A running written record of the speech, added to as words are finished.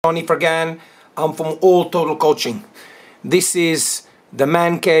Johnny Fragan. I'm from All Total Coaching. This is the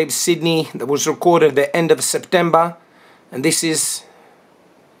Man Cave Sydney that was recorded at the end of September, and this is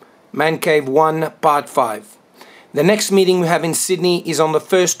Man Cave 1 Part 5. The next meeting we have in Sydney is on the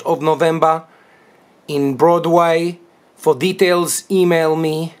 1st of November in Broadway. For details, email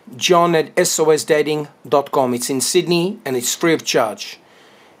me, john@sosdating.com. It's in Sydney and it's free of charge.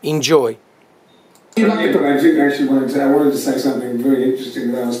 Enjoy. I wanted to say something very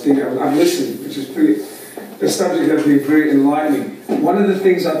interesting that I was thinking. I'm listening, which is pretty. The subject has been very enlightening. One of the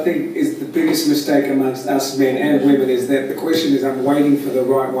things I think is the biggest mistake amongst us men and women is that the question is, I'm waiting for the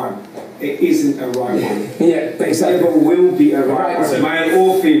right one. There isn't a right one. Yeah, There never will be a right one, male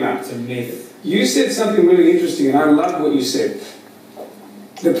or female. It's a myth. You said something really interesting, and I love what you said.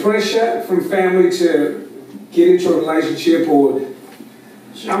 The pressure from family to get into a relationship, or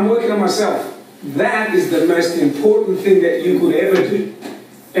I'm working on myself. That is the most important thing that you could ever do.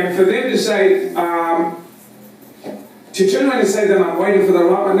 And for them to say, to turn around and say that I'm waiting for the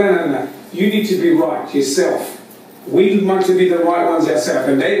right one, no. You need to be right yourself. We want to be the right ones ourselves,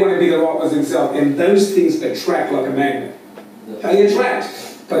 and they want to be the right ones themselves. And those things attract like a magnet. They attract.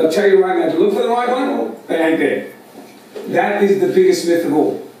 But I'll tell you right now, to look for the right one, they ain't there. That is the biggest myth of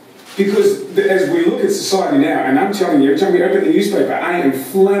all. Because as we look at society now, and I'm telling you, every time we open the newspaper, I am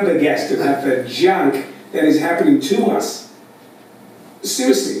flabbergasted at the junk that is happening to us.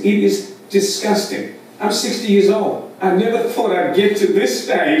 Seriously, it is disgusting. I'm 60 years old. I never thought I'd get to this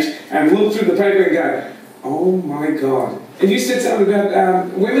stage and look through the paper and go, oh my God. And you said something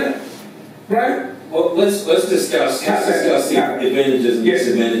about women, right? Well, let's discuss the advantages and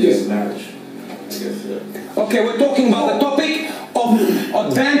disadvantages of marriage. Okay, we're talking about the topic of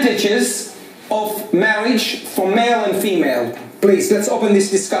advantages of marriage for male and female. Please, let's open this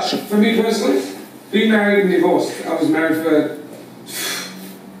discussion. For me personally, being married and divorced. I was married for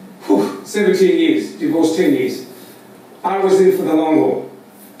 17 years, divorced 10 years. I was in for the long haul.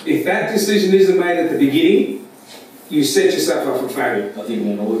 If that decision isn't made at the beginning, you set yourself up for failure. I think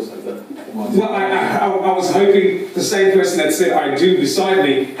men always have that. Well, I was hoping the same person that said I do beside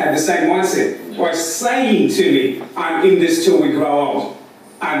me had the same mindset. By saying to me, I'm in this till we grow old.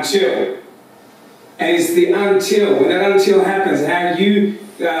 Until. And it's the until. When that until happens, how you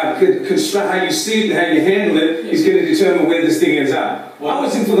construct, how you see it, how you handle it, is going to determine where this thing ends up. Well, I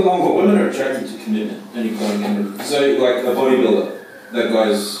was in for the long haul. Women are attracted to commitment. Any kind of commitment. So, like a bodybuilder, that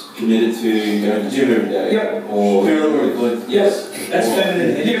guy's committed to going to the gym every day. Yep. Or yes, that's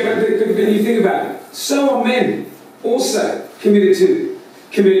feminine. Yeah, but you think about it. So are men also committed to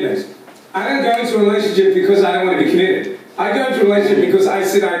commitment. I don't go into a relationship because I don't want to be committed. I go into a relationship because I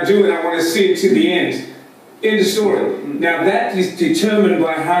said I do and I want to see it to the end. End of story. Now that is determined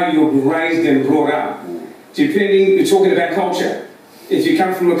by how you're raised and brought up. Depending, you're talking about culture. If you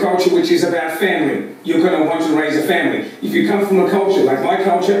come from a culture which is about family, you're going to want to raise a family. If you come from a culture like my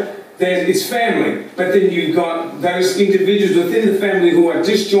culture, it's family. But then you've got those individuals within the family who are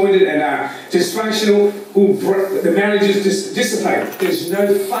disjointed and are dysfunctional, who the marriage is dissipated. There's no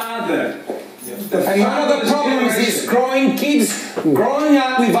father. And one of the problems is growing kids growing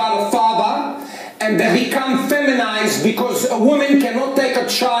up without a father, and they become feminized because a woman cannot take a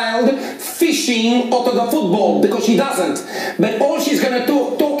child fishing or to the football because she doesn't. But all she's going to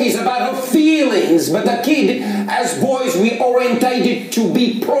talk is about her feelings. But the kid, as boys, we orientated to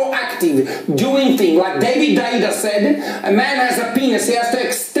be proactive, doing things. Like David Deida said, a man has a penis, he has to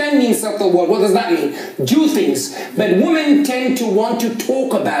extend himself to the world. What does that mean? Do things. But women tend to want to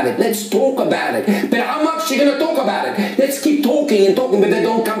talk about it. Let's talk about it. But how much are you going to talk about it? Let's keep talking and talking, but they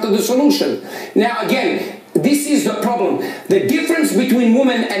don't come to the solution. Now, again, this is the problem. The difference between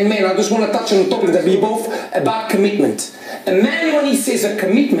women and men, I just want to touch on the topic that we both about commitment. A man, when he says a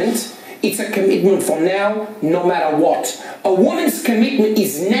commitment, it's a commitment for now, no matter what. A woman's commitment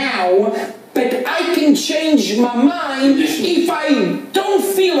is now, but I can change my mind if I don't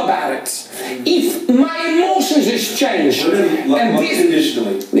feel about it. If my emotions just change. And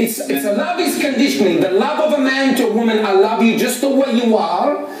this, it's a love is conditioning. The love of a man to a woman, I love you just the way you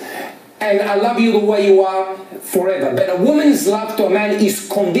are. And I love you the way you are forever. But a woman's love to a man is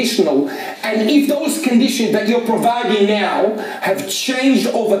conditional. And if those conditions that you're providing now have changed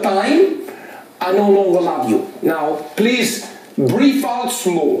over time, I no longer love you. Now, please breathe out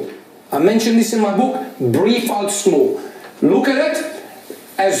slow. I mentioned this in my book. Breathe out slow. Look at it.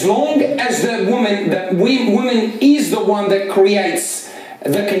 As long as the woman is the one that creates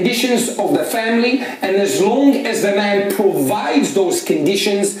the conditions of the family, and as long as the man provides those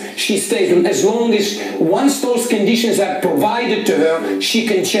conditions, she stays. As long as once those conditions are provided to her, she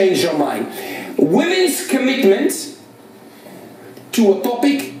can change her mind. Women's commitment to a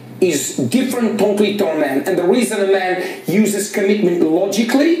topic is different totally to a man. And the reason a man uses commitment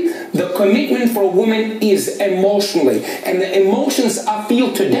logically, the commitment for a woman is emotionally. And the emotions I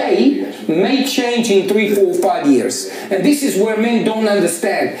feel today may change in 3, 4, 5 years. And this is where men don't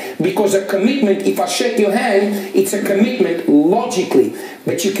understand. Because a commitment, if I shake your hand, it's a commitment logically.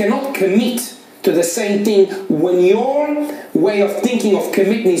 But you cannot commit to the same thing when your way of thinking of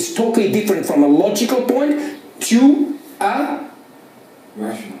commitment is totally different from a logical point to a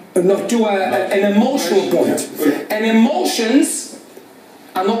Rational. no, to an emotional point. And emotions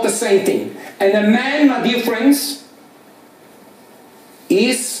are not the same thing. And a man, my dear friends,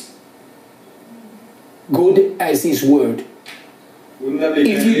 is good as his word.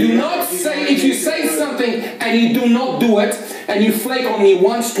 If you do not say, if you say something and you do not do it, and you flake on me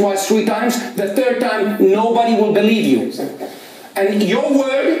once, twice, 3 times, the 3rd time nobody will believe you. And your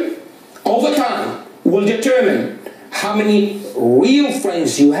word over time will determine how many real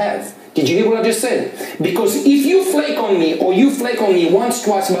friends you have. Did you hear what I just said? Because if you flake on me, or you flake on me once,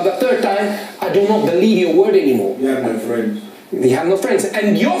 twice, but the 3rd time, I do not believe your word anymore. You have no friends. You have no friends.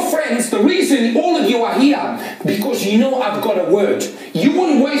 And your friends, the reason all of you are here, because you know I've got a word. You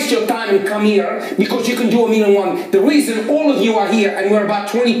wouldn't waste your time and come here because you can do 1,000,001. The reason all of you are here, and we're about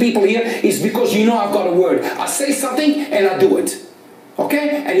 20 people here, is because you know I've got a word. I say something and I do it.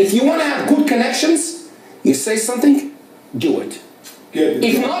 Okay? And if you want to have good connections, you say something, do it.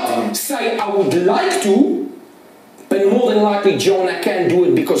 If not, say I would like to, but more than likely, John, I can't do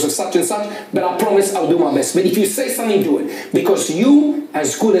it because of such and such, but I promise I'll do my best. But if you say something, do it. Because you,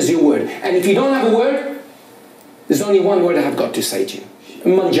 as good as your word. And if you don't have a word, there's only one word I've got to say to you.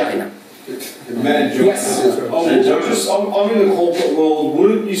 Mangina. Yes. I'm in the corporate world.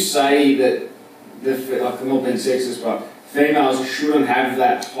 Wouldn't you say that, like, I'm not being sexist, but females shouldn't have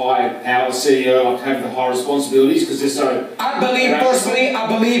that high power CEO, like have the high responsibilities because they're so... I believe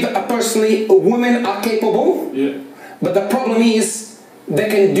personally, women are capable. Yeah. But the problem is, they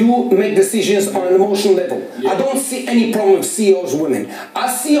can make decisions on an emotional level. Yeah. I don't see any problem with CEOs women. I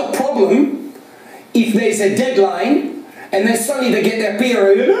see a problem if there's a deadline and then suddenly they get their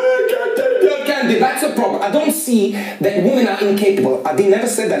period. That's a problem. I don't see that women are incapable. I never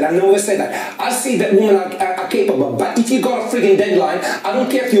said that. I never said that. I see that women are capable. But if you got a frigging deadline, I don't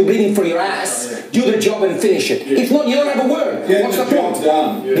care if you're bleeding for your ass. Do the job and finish it. If not, you don't have a word. What's the point?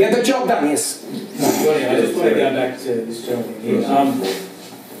 Get the job done. Yes. I just want to go back to this gentleman here.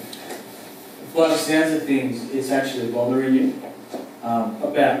 By the sounds of things, it's actually bothering you.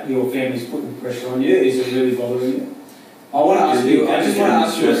 About your family's putting pressure on you. Is it really bothering you? I just want to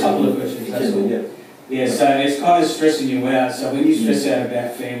ask you a couple of questions. That's all. Yeah, so it's kind of stressing you out. So when you stress out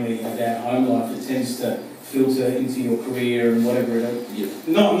about family, about home life, it tends to filter into your career and whatever it is.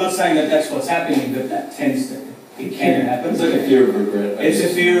 No, I'm not saying that that's what's happening, but that tends to, it can happen. It's like a fear of regret. It's a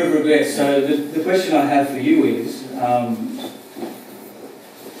fear of regret. So the question I have for you is,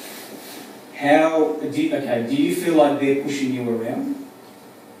 do you feel like they're pushing you around?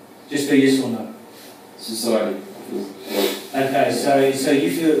 Just a yes or no. Society. Okay, so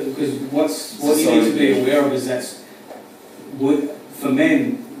you feel, because what you need to be aware of is that for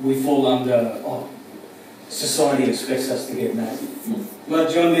men, we fall under, society expects us to get married. Like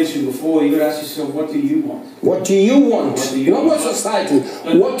John mentioned before, you got to ask yourself, what do you want? What do you want? Not what society.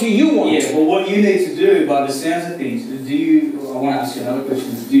 What do you want? Yeah, well, what you need to do, by the sounds of things, I want to ask you another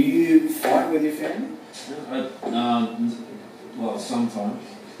question. Do you fight with your family? Well, sometimes.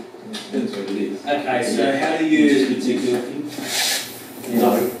 Depends what it is. Okay, so how do you... This particular thing?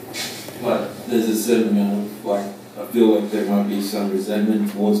 No. But there's a certain amount of, I feel like there might be some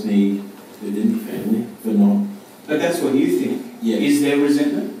resentment towards me within the family for not... But that's what you think? Yeah. Is there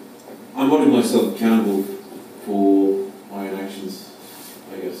resentment? I'm holding myself accountable for my own actions,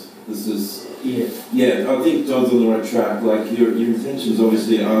 I guess. This is... Yeah, I think John's on the right track. Like, your intentions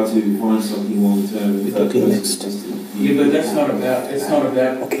obviously are to find something long term with that person. Yeah, but that's not about, it's not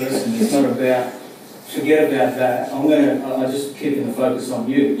about the person, it's not about, forget about that. I just keeping the focus on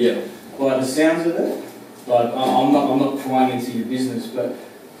you. Yeah. By the sounds of it, like, I'm not prying into your business, but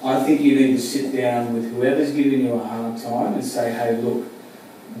I think you need to sit down with whoever's giving you a hard time and say, hey, look,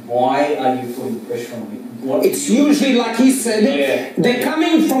 why are you putting pressure on me? It's usually, like he said, they're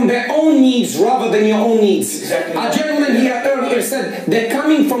coming from their own needs rather than your own needs. Exactly. A gentleman here earlier said they're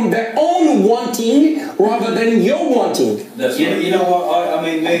coming from their own wanting rather than your wanting. That's right. You know what, I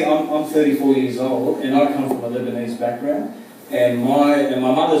mean, I'm 34 years old and I come from a Lebanese background and my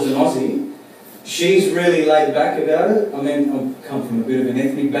mother's an Aussie. She's really laid back about it. I mean, I come from a bit of an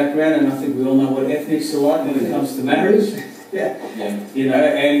ethnic background and I think we all know what ethnics are like when it comes to marriage. Yeah. You know,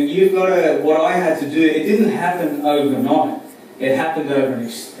 and you've got to, what I had to do, it didn't happen overnight. it happened over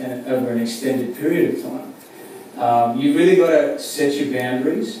an extended period of time. You really got to set your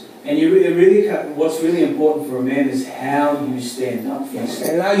boundaries, and what's really important for a man is how you stand up for yourself.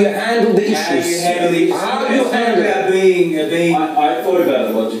 And how you handle the issues. How you handle the issues. How you handle it. Being I thought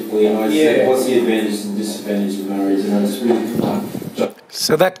about it logically, and I said, what's the advantage and disadvantage of marriage? And I just really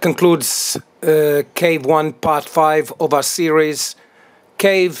So that concludes Cave 1, Part 5 of our series.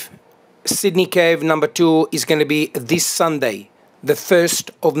 Sydney Cave number 2 is going to be this Sunday, the 1st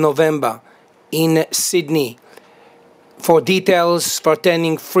of November in Sydney. For details, for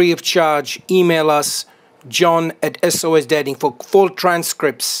attending free of charge, email us, John@SOS Dating. For full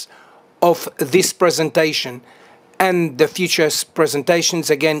transcripts of this presentation and the future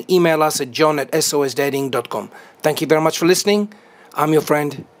presentations, again, email us at john@sosdating.com. Thank you very much for listening. I'm your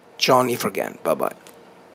friend, John Ifraghan. Bye-bye.